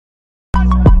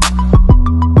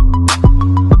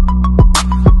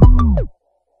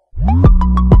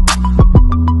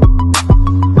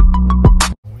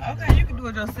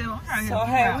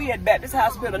Baptist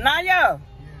Hospital. Naya,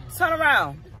 turn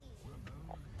around.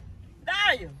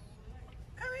 Naya,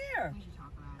 come here.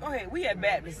 Go ahead. We at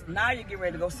Baptist. Naya get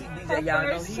ready to go see DJ. Y'all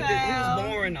know he was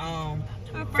born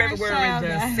February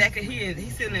the 2nd.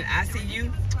 He's sitting in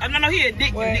ICU. No, he in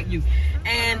NICU.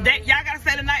 And y'all gotta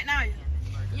stay the night now.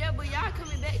 Yeah, but y'all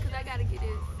coming back because I gotta get this.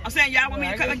 I'm saying y'all want me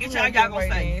to come and get y'all gonna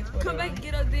stay. Come back and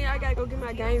get us, then I gotta go get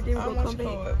my game, then we gonna come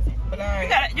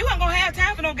back. You ain't gonna have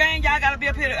time for no game. Y'all gotta be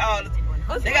up here.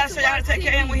 They gotta show y'all how to take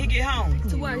care of him when he get home.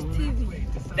 To watch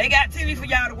TV. They got TV for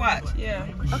y'all to watch. Yeah.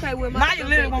 Okay, well, now you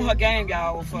literally want her game,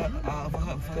 y'all, for her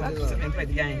to play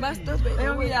the game. My stuff, they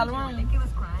don't get out of the room.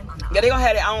 Yeah, they gonna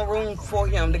have their own room for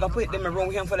him. They gonna put them in a room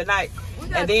with him for the night.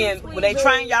 And then when they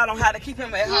train y'all on how to keep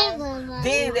him at home,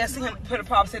 then they'll see him put a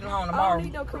problem sitting home tomorrow. I don't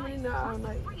need no coming in there all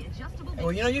night.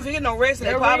 Well, you know, you get no rest,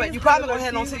 and you probably gonna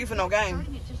have no ticket for no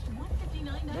game.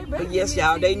 But yes,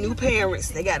 y'all, they new parents.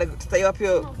 They gotta stay up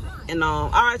here. And all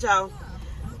right, y'all.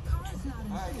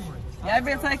 Y'all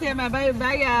better take care of my baby.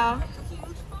 Bye, y'all.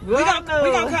 We gonna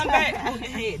come back.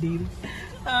 Hey, Didi.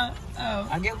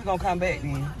 I guess we gonna come back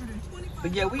then.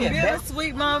 But yeah, we at back.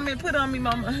 Sweet mama and put on me,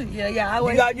 mama. Yeah. I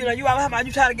wait.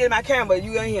 You try to get in my camera, but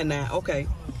you ain't here now. Okay.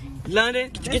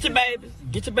 London, get your baby.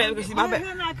 Get your baby. See my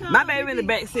baby in the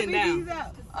back sitting down.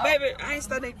 Baby, I ain't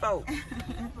studying folks.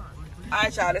 All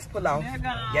right, y'all, let's pull off.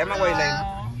 Get my way, lady.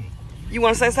 You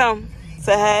want to say something?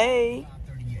 Say hey.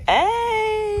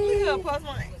 Hey.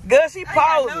 Girl, she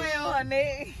posing.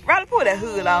 Riley, pull that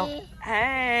hood off.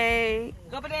 Hey.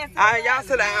 All right, y'all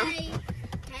sit down.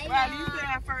 Riley, you sit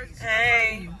down first.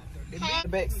 Hey. The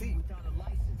back seat.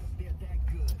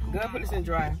 Girl, put this in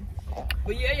dry.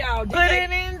 But yeah, y'all. Put it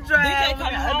in dry. DJ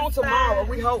coming home tomorrow.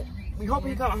 We hope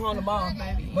he coming home tomorrow.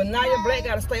 But Naya Black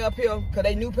gotta stay up here because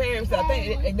they new parents. I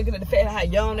think they looking at the fact how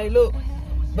young they look.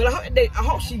 But I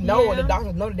hope she know, the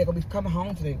doctors know that they're gonna be coming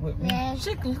home today with me.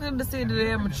 She can clearly see that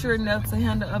they're mature enough to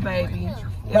handle a baby.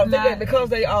 Because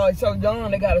they are so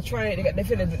young, they gotta train. They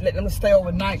finna let them stay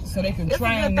overnight so they can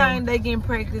train. It's a good thing they getting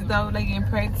practice though. They getting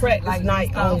practice like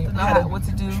night on to know what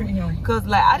to do. Cause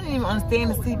like I didn't even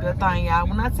understand the seatbelt thing, y'all.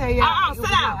 When I tell y'all, it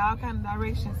was all kind of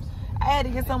directions. I had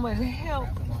to get somebody to help.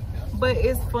 But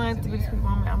it's fun to be with people.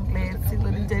 I'm glad to see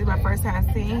little DJ. My first time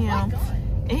seeing him,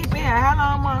 and he been here how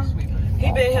long, Mom?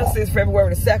 He been here since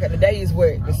February the 2nd. Today is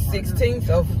what, the 16th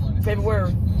of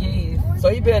February. Yes. So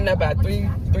he been there about three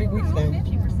weeks now.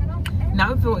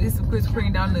 Now we feel it's some Krispy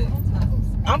Kreme donuts.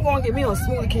 I'm gonna get me a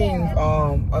Smoothie King,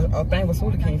 a thing with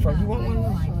Smoothie King first. You want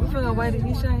one? We finna wait till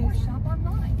he change.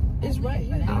 It's right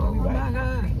here. Oh my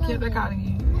God! Keep that calling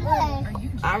you.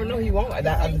 I don't know he won't.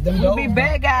 We'll be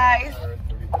back, guys.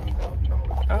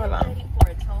 Hold on.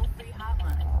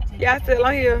 Y'all still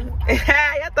on here?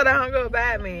 Y'all thought I hung up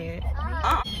bad, man.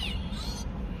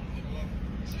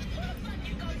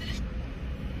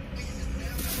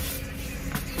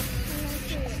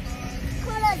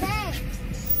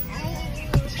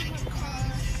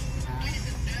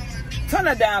 Turn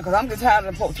that down, cause I'm just tired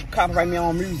of the folks copyright me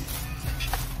on music.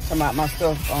 Some of my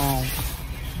stuff.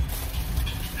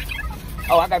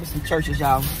 Oh, I got me some churches,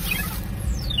 y'all.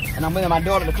 And I'm waiting my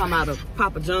daughter to come out of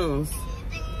Papa John's.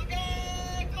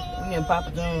 We getting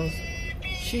Papa John's.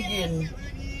 She getting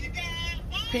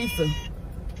pizza.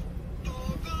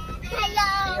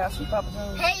 Hello. Y'all see Papa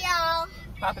John's? Hey, y'all.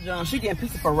 Papa John's. She getting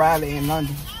pizza for Riley in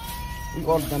London. We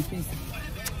ordered them pizza.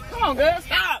 Come on, girl.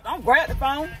 Stop. Don't grab the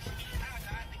phone.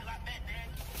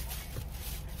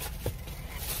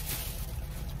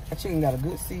 That chicken got a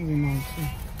good seasoning on it, too.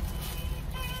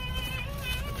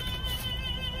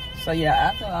 So yeah,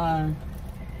 after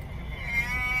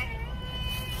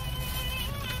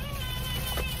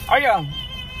oh yeah.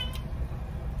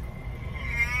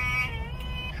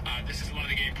 This is one of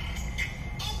the games.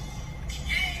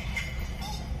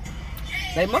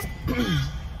 They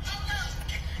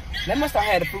must not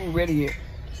have the food ready yet.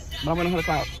 But I'm gonna hook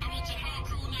out.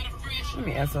 Let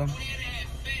me ask her.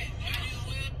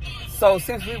 So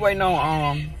since we waiting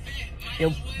on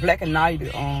Black and Night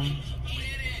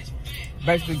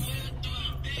basically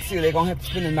see they're gonna have to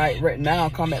spend the night right now,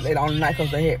 come back later on the night because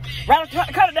they had Riley,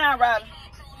 cut it down, Riley.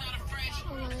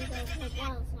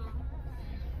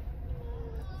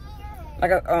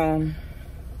 Like a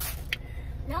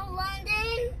No,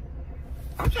 London.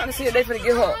 I'm trying to see if they finna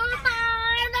get her.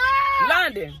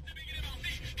 London.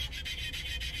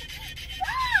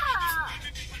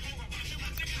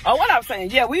 Oh, what I was saying,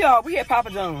 yeah, we at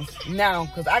Papa John's now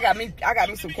because I got me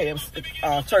some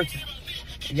KFC churches.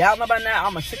 Y'all know by now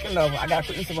I'm a chicken lover. I gotta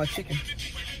put in some more chicken.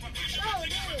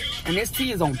 And this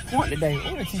tea is on point today.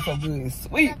 Oh, the tea so good and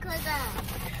sweet.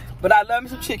 But I love me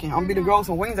some chicken. I'm gonna be to grow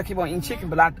some wings. I keep on eating chicken,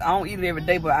 but I don't eat it every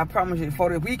day. But I promise you,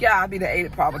 for the week I'll be to eat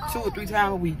it probably 2 or 3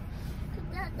 times a week.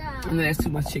 And then that's too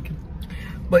much chicken.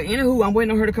 But anywho, I'm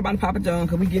waiting on her to come out of Papa John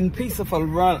because we getting pizza for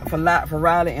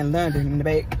Riley and London in the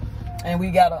back. And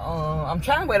we got I'm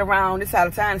trying to wait around this side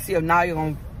of town to see if Naya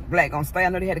gonna stay. I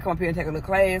know they had to come up here and take a little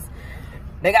class.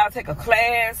 They gotta take a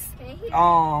class,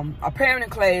 a parenting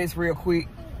class real quick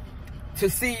to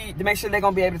make sure they're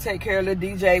gonna be able to take care of the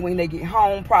DJ when they get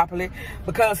home properly,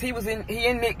 because he in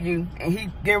NICU and he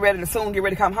getting ready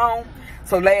to come home.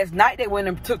 So last night they went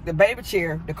and took the baby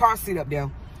chair, the car seat up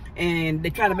there, and they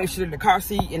trying to make sure that the car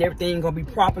seat and everything gonna be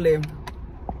properly, you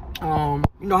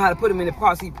know how to put him in the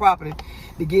car seat properly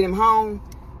to get him home.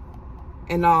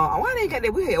 And why they ain't got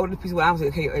that? We had ordered the pizza when I was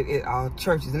at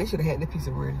churches, and they should have had that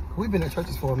pizza ready. We've been at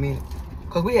churches for a minute,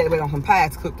 because we had to wait on some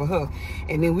pies to cook for her,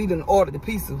 and then we done ordered the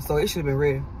pizza, so it should have been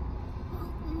ready.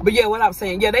 But yeah, what I was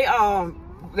saying, yeah,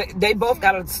 they both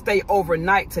gotta stay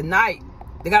overnight tonight.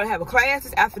 They gotta have a class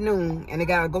this afternoon, and they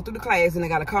gotta go through the class, and they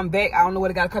gotta come back. I don't know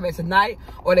whether they gotta come back tonight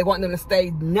or they want them to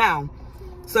stay now,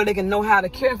 so they can know how to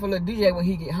care for the DJ when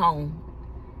he get home.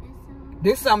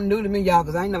 This is something new to me, y'all,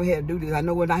 because I ain't never had to do this. I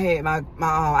know when I had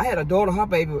I had a daughter, her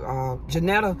baby,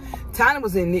 Janetta. Tiny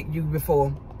was in NICU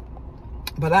before,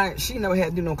 but she never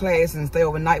had to do no class and stay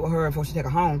overnight with her before she take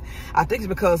her home. I think it's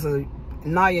because of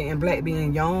Naya and Black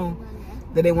being young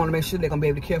that they want to make sure they're going to be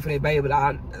able to care for their baby. But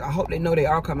I hope they know they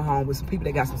are coming home with some people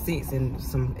that got some sense and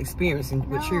some experience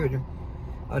with children.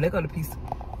 Oh, they got a piece.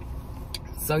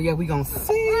 So, yeah, we going to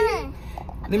see.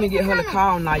 Let me get her to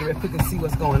call Naya real quick and see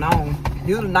what's going on.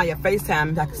 Usually Naya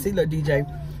FaceTime if I can see little DJ.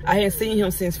 I hadn't seen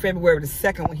him since February the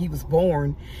 2nd when he was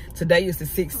born. Today is the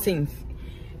 16th.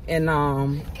 And,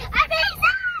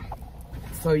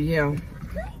 so, yeah.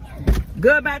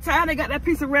 Good about time they got that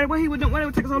piece of ready. What he was doing? Why it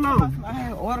would take so long? I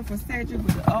had an order for Cedric,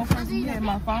 but the old person had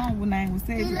my phone when name was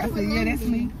Cedric. I said, yeah, that's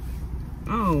me.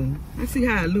 Oh, let's see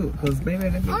how it look, cause baby,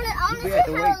 that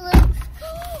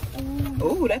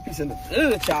oh, that piece of look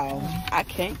good, y'all. I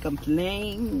can't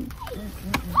complain.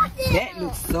 That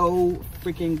looks so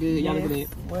freaking good. Y'all look at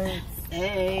that.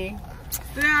 Hey.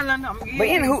 But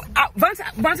anywho,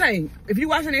 Vontae, if you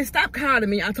watching this, stop calling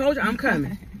me. I told you I'm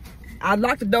coming. I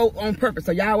locked the door on purpose,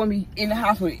 so y'all want me in the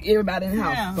house with everybody in the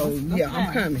house. So yeah,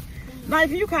 I'm coming. Now,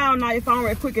 if you call now your phone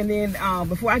real quick, and then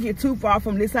before I get too far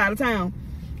from this side of town,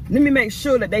 let me make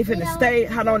sure that they finna stay.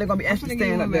 How long they gonna be actually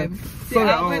staying up there? So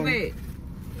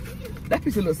that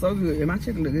pizza looks so good. Yeah, my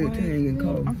chicken look good too. Ain't getting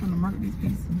cold. I'm finna mark this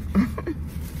pizza.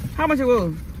 How much it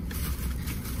was?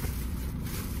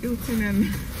 It was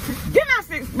 $10. Give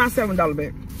my $7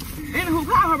 back. Anywho,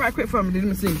 call her right quick for me. Let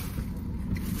me see.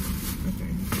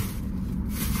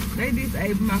 They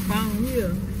disabled my phone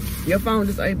here. Your phone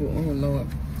disabled? Oh Lord.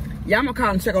 Yeah, I'm gonna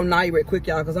call and check on Naya real quick,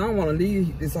 y'all, because I don't want to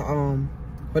leave this.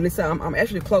 But this time I'm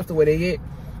actually close to where they at,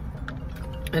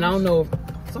 and I don't know if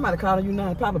somebody calling you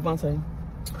now. Papa Vontae.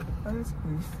 Oh, that's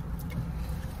Chris.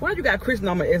 Why you got Chris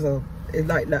number as a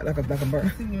like a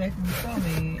bird? See, you making me so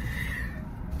mad.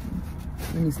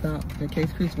 Let me stop in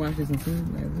case Chris watches and sees.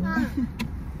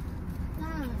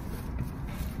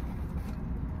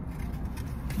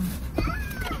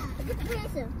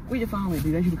 Where your phone at,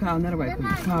 dude? They should call another right quick.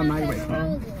 Call Naya right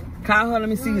quick. Call her. Let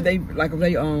me see if they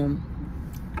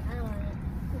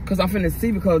cause I'm finna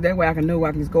see, because that way I can know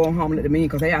I can just go on home and let them in,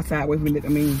 cause they outside waiting for me to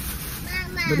let them in.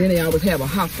 But then they always have a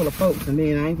house full of folks, and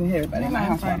then I ain't gonna have everybody in my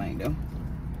house while I ain't though.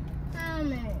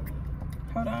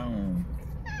 Hold on.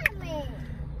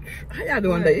 How y'all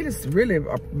doing today? It is really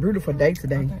a beautiful day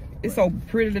today. Okay. It's so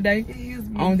pretty today. It is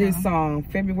on this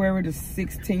February the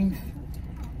 16th,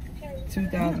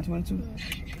 2022.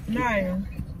 Naya,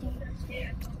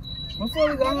 before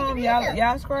we go home,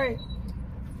 y'all straight?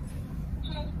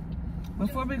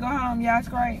 Before we go home, y'all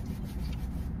straight?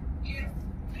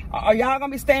 Are y'all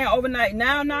gonna be staying overnight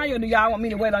now, or do y'all want me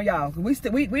to wait on y'all?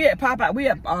 We at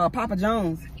Papa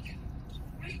John's.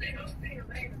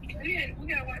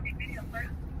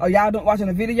 Oh, y'all don't watching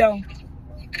the video?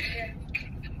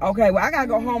 Okay, well, I gotta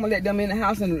go home and let them in the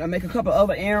house and make a couple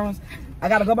other errands. I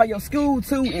gotta go by your school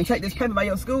too and take this paper by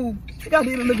your school. You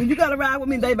gotta ride with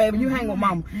me today, baby. You hang with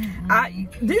mama.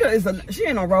 She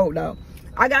ain't on road though.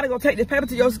 I gotta go take this paper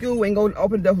to your school and go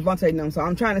open the door for Vontae and them. So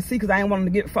I'm trying to see, because I ain't wanting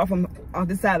to get far from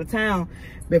this side of town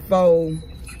before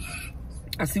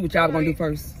I see what y'all gonna do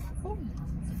first.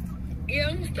 Yeah,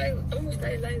 I'm gonna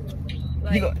stay late.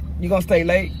 Like, you gonna stay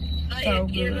late? So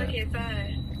good. Look at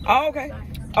 5. Oh, okay.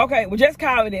 Okay, well, just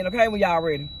call me then, okay, when y'all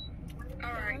ready.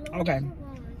 All right. Okay.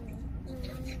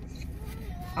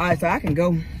 All right, so I can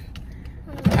go.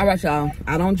 All All right, y'all.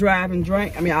 I don't drive and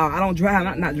drink. I mean, I don't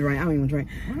drive, not drink. I don't even drink.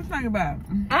 What you talking about?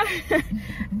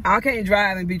 I can't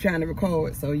drive and be trying to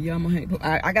record. So yeah, I'm gonna.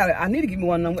 I need to get me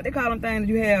one of them. What they call them things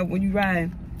you have when you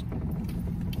ride?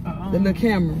 The little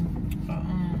camera.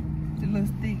 The little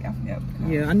stick. I forgot.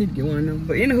 Yeah, I need to get one of them.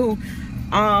 But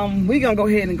anywho, we gonna go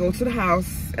ahead and go to the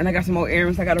house, and I got some more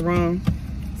errands I gotta run.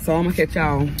 So I'm gonna catch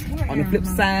y'all on the flip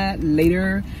side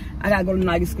later. I gotta go to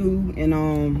night school, and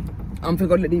I'm gonna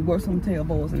go let these work some tail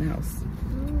boys in the house.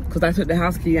 Cause I took the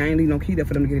house key. I ain't leave no key there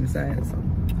for them to get inside. So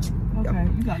okay,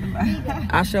 you got them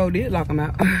out. I sure did lock them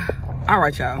out. All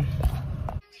right, y'all.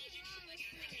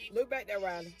 Look back there,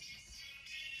 Riley.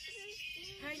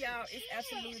 Hey y'all, it's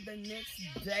absolutely the next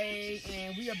day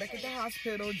and we are back at the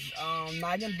hospital.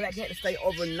 Naya and Black had to stay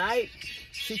overnight.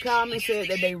 She called me and said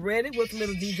that they ready with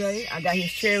little DJ. I got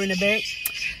his chair in the back.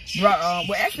 Well,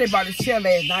 actually they brought his chair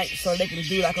last night so they can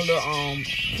do like a little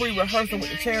pre-rehearsal with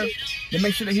the chair to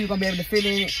make sure that he was gonna be able to fit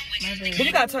in it. Then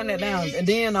you gotta turn that down. And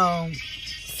then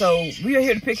so we are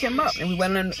here to pick him up and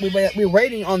we're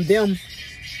waiting on them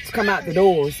to come out the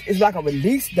doors. It's like a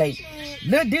release date.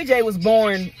 Little DJ was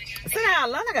born. Sit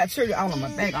down, I got children out on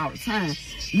my back all the time.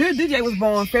 Little DJ was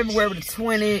born February the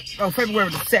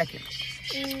 2nd.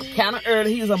 Kind of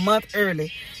early. He was a month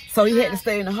early. So he had to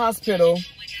stay in the hospital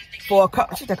for a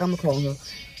couple, she think I'm gonna call her.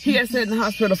 He had to stay in the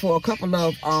hospital for a couple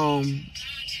of,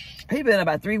 he been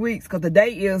about 3 weeks because the day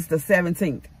is the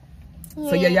 17th.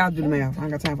 So yeah, y'all do the math. I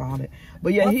ain't got time for all that.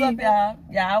 But yeah, what's up, y'all?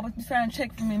 Yeah, I was trying to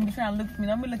check for me and be trying to look for me.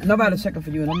 Don't be looking Nobody's checking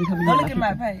for you. Don't be coming Don't look at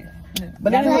my page.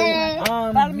 But anyway,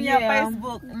 follow me on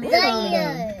Facebook. Me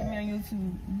on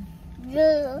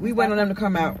YouTube. We waiting on them to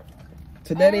come out.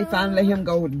 Today they finally let him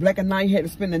go. Black and Knight had to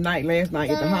spend the night last night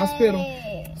at the hospital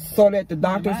so that the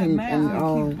doctors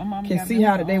can see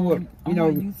how that they would, you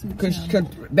know, cause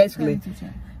basically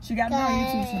she got my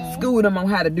YouTube channel. School them on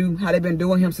how they been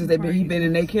doing him since he been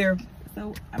in their care.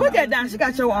 So, put that down. She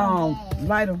got your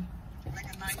lighter.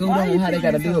 School them on how they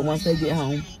gotta do it once they get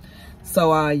home.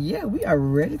 So yeah, we are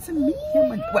ready to meet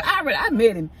him. Well, I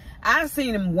met him. I've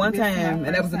seen him one time,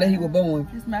 and that was the day he was born.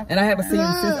 And I haven't seen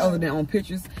him since, other than on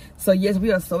pictures. So yes,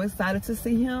 we are so excited to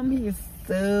see him. He is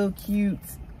so cute.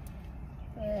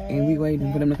 And we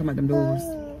waiting for them to come out them doors.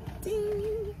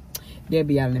 They'll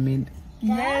be out in a minute.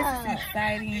 Yes, it's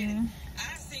exciting.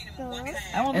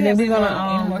 And then we're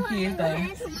gonna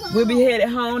we'll be headed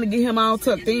home to get him all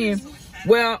tucked in.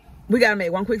 Well, we gotta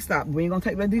make one quick stop. We ain't gonna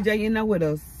take the DJ in there with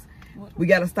us. We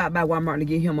gotta stop by Walmart to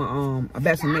get him a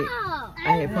bassinet.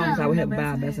 I had promised I would help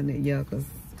buy a bassinet, yeah, cause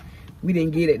we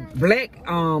didn't get it. Black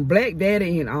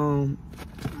Daddy and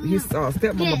his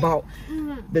stepmama bought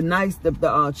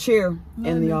the chair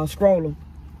and the scroller.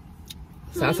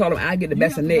 So I told them I get the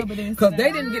bassinet because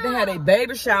they didn't get to have a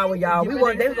baby shower, y'all. They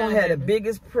were gonna have the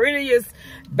biggest, prettiest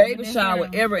baby shower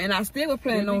ever, and I still was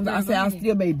planning on. I said I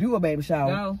still may do a baby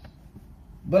shower,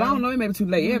 but I don't know. It may be too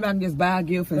late. Everybody can just buy a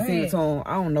gift and send it to them.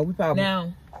 I don't know. We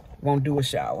probably won't do a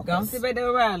shower. Don't sit back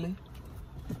there, Riley.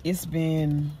 It's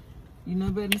been. You know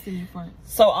better than sitting in front.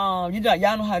 So y'all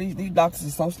know how these doctors are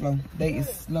so slow. They is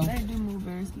slow. They do move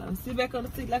very slow. Sit back on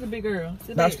the seat like a big girl.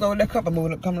 Not slow. That couple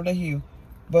moving up, coming up the hill,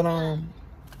 but I'm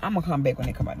gonna come back when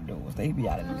they come out the doors. They be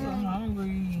out of the door. I'm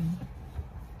hungry.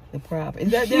 The problem.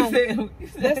 Is that them?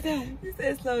 That's them. You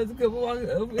said slow as a couple walking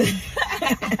up.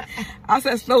 I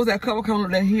said slow as that couple coming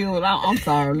up that hill. I'm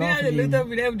sorry. Yeah, I looked up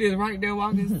and they were just right there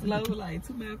walking slow, like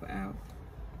 2 miles per hour.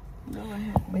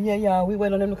 But yeah, y'all, we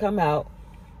wait on them to come out.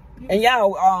 And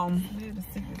y'all,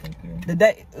 the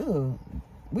day,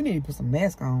 we need to put some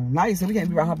mask on. Now you said we can't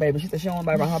be around her baby. She said she don't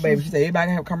be around her baby. She said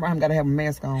everybody come around gotta have a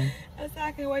mask on. I said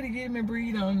I can't wait to get him and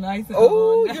breathe on nice.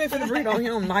 Oh, you ain't finna breathe on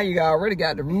him. Now you already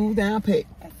got the rules down pat.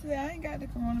 I said I ain't got the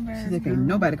coronavirus. She said can't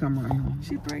nobody come around him.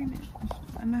 She pregnant.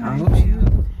 I know I hope she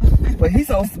is. But he's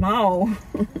so small.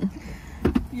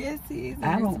 Yes, he is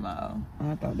very small.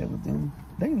 I thought that was them.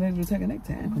 They literally taking their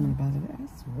time coming about it.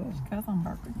 That's what. Because I'm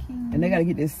Burger King. And they gotta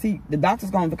get this seat. The doctor's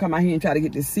gonna come out here and try to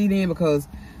get this seat in because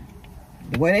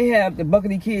the way they have the bucket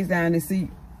of these kids down in this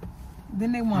seat.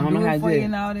 Then they want to do it for you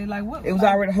and all. They like what? It was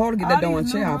already hard to get that door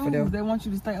chair out for them. They want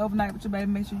you to stay overnight with your baby.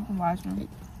 Make sure you can wash them.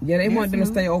 Yeah, they want them to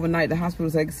stay overnight at the hospital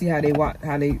so they can see how they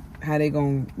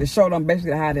gonna. They show them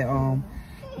basically how to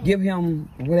give him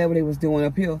whatever they was doing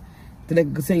up here, so they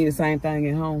can continue the same thing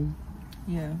at home.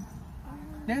 Yeah,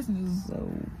 that's new.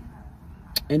 So,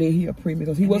 and then he a pre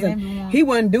because he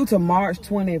wasn't due to March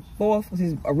 24th was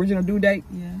his original due date.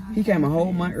 Yeah, he came a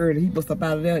whole month early. He bust up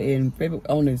out of there in February,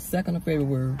 on the 2nd of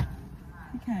February.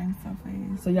 He came so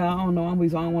fast. So y'all, I don't know. I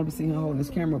don't want to see him holding this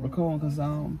camera recording because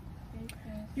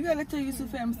you gotta tell you some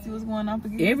family see what's going on.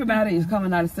 Everybody is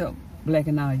coming out except Black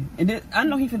and Naya. And then, I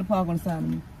know he finna park on the side of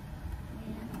me.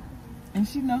 And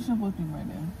she knows she's supposed to be right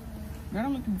there. Girl,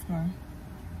 don't look in this car.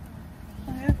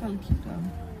 Her hair color cute though.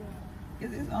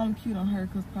 It's only cute on her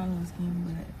because probably was skinny,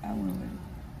 but I wouldn't wear it.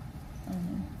 I don't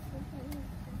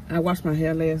know. I washed my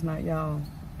hair last night, y'all,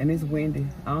 and it's windy.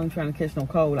 I'm trying to catch no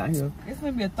cold out here. It's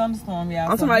gonna be a thunderstorm, y'all.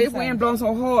 I'm talking about this wind blowing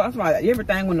so hard. I'm talking about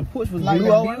everything when the push was Like blew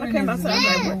the over. I came outside, I'm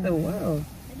like, what the world?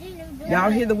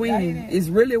 Y'all hear the wind? It's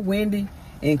really windy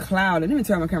and cloudy. Let me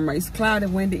turn my camera. It's cloudy,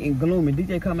 windy, and gloomy.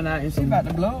 DJ coming out and She about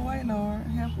to blow away, Lord.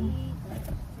 Help him.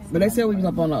 But they said we was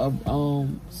up on a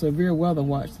severe weather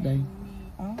watch today.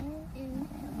 Oh.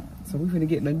 So we finna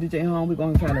get the DJ home. We're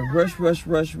gonna try to rush.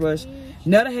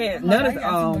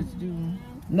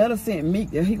 Nutter sent Meek.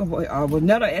 He gonna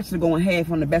Nutter actually going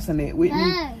half on the bassinet with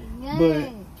me, but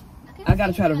I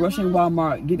gotta try to rush in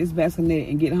Walmart, get this bassinet,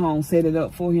 and get home, set it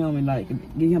up for him, and like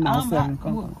get him all set and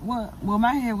come. Well,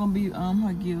 my hair gonna be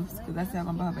her gifts because that's how I'm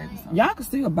gonna buy her baby something. Y'all can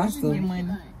still buy stuff. Get money.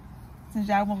 Since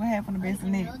y'all want half on the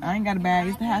bassinet, I ain't gotta buy it.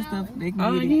 It's the high stuff. They can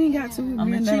get it. You ain't got to.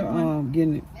 I'm a cheap one.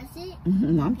 Getting it. That's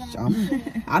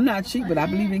it. I'm not cheap, but I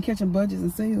believe in catching budgets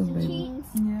and sales, baby.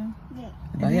 Yeah.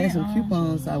 If I had some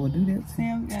coupons, I would do that.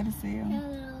 Sam got a sale.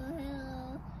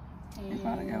 They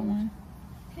probably got one.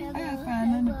 I gotta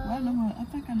find another. I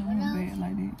think I know one bad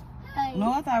like that.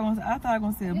 Lord, I thought I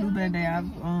was gonna say a blueberry day.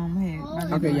 I've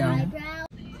had. Okay, y'all.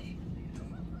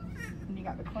 You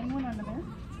got the clean one under there.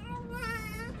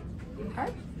 Okay.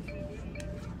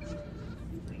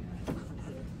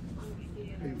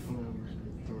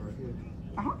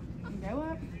 You go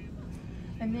up,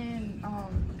 and then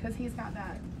because he's got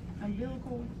that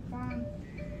umbilical one,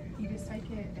 you just take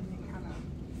it and then kind of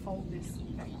fold this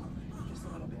down just a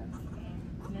little bit,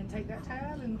 and then take that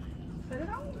tab and put it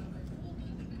on.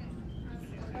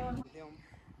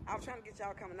 I was trying to get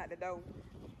y'all coming out the door,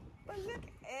 but look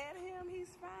at him.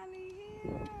 He's finally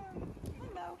here.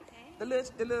 Hello. The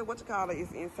little what you call it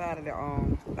is inside of the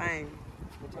thing.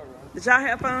 Did y'all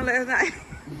have fun last night?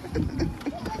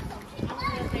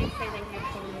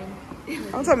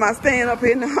 I'm talking about staying up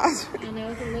here in the house.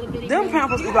 Them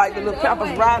pampers is like the little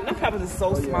pampers riding. Them pampers is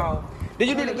so small. Did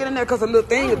you need to get in there because the little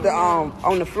thing is the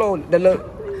on the floor. The little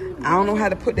I don't know how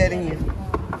to put that in.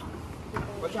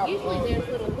 Usually there's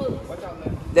little hooks.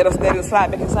 That'll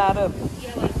slide back inside of it.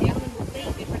 Yeah, like down in the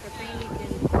sink, it's like a thing you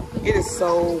can. It is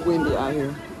so windy out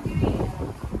here.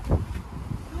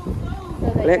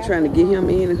 Black trying to get him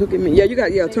in and hook him in. Yeah, you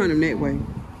got turn him that way.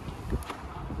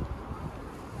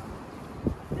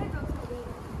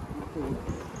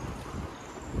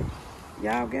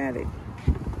 Y'all got it.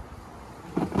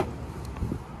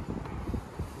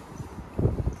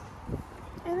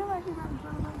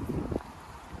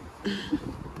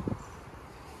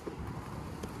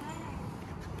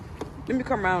 Let me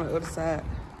come around the other side.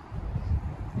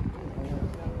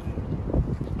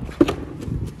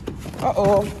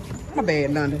 Uh-oh. My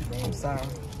bad, London. I'm sorry.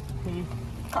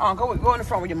 Come on, go in the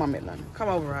front with your mom at London. Come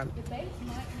over, Riley.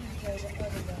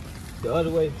 The other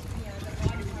way.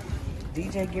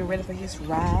 DJ getting ready for his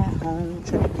ride home,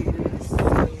 trying to get his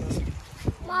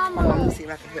Mama. Let me see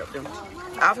if I can help them.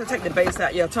 I'll have to take the base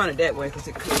out. Yeah, turn it that way because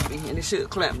it could be, and it should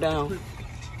clamp down.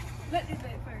 Let this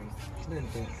back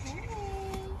first.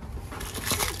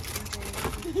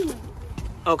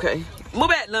 Okay. Move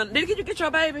back, London. Did you get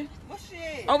your baby? What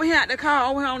shit? Over here at the car,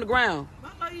 over here on the ground.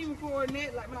 I'm not even recording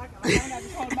it like I ain't got to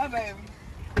hold my baby.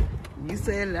 You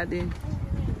said it, I did.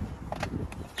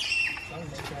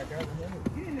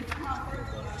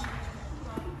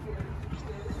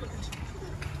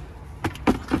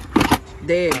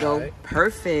 There you go. Right.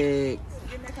 Perfect.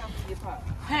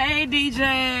 Hey,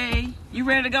 DJ. You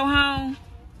ready to go home?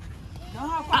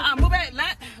 Move back.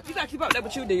 You got to keep up that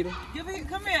with you, Dita.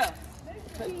 Come here.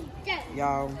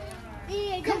 Y'all.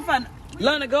 Come find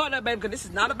London, go out there, baby, because this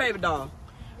is not a baby doll.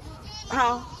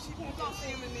 Huh?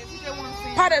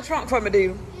 Pop that trunk for me,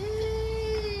 Dita.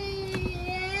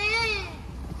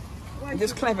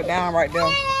 Just clamp it down right there.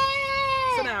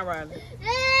 Sit down, Riley.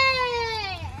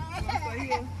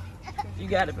 You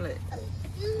got it, Black.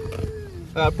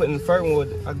 I put in the first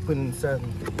one, I can put in the second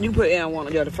one. You put N1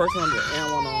 on. Yeah, the first one,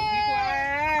 N1 on. Be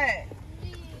quiet.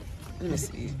 Let me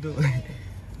see.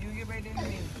 You get ready to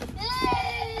me.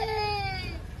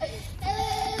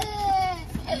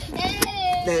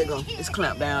 There you go. It's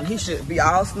clamped down. He should be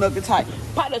all snug and tight.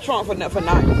 Pop that trunk for night.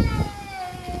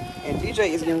 And DJ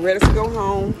is getting ready to go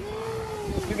home.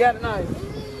 You got it, knife.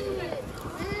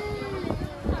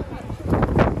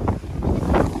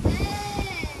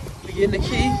 Getting the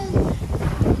key.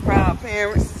 Proud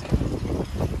parents.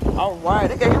 All right,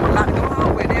 they gave him a lot to go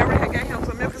home with. They already gave him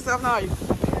some milk and stuff now.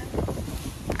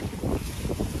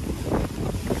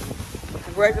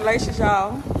 Congratulations,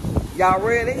 y'all. Y'all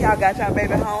ready? Y'all got y'all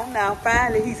baby home. Now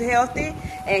finally he's healthy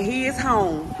and he is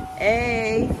home.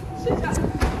 Hey.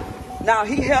 Now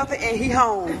he healthy and he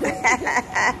home.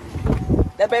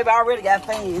 That baby already got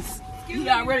fans. He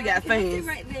already got fans.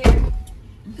 Right there.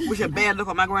 We should bad look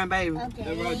at my grandbaby.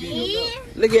 Okay.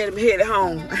 Look at him headed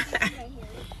home.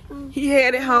 He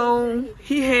headed home.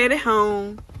 He headed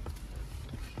home.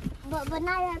 But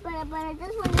not but I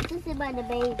just wanted to sit by the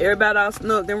baby. Everybody all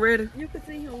snugged and ready. You can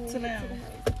see him. Sit down.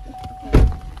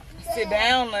 Sit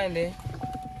down, London.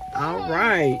 All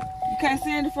right. You can't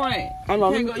sit in the front. Oh,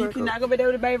 no, You cannot go back there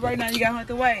with the baby right now. You got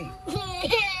to wait.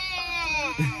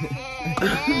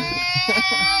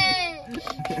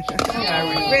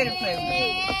 Ready to play with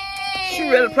me. She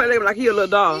ready to play like he a little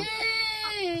dog.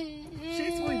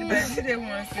 She's sweet, the baby. She didn't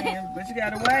want to see him, but you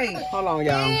got to wait. Hold on,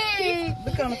 y'all.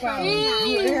 Look on the phone.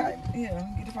 Yeah,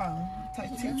 get the phone. Take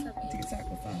the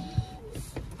phone.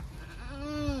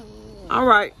 All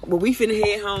right. Well, we finna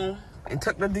head home and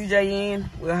tuck the DJ in.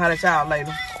 We'll holler at y'all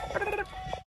later.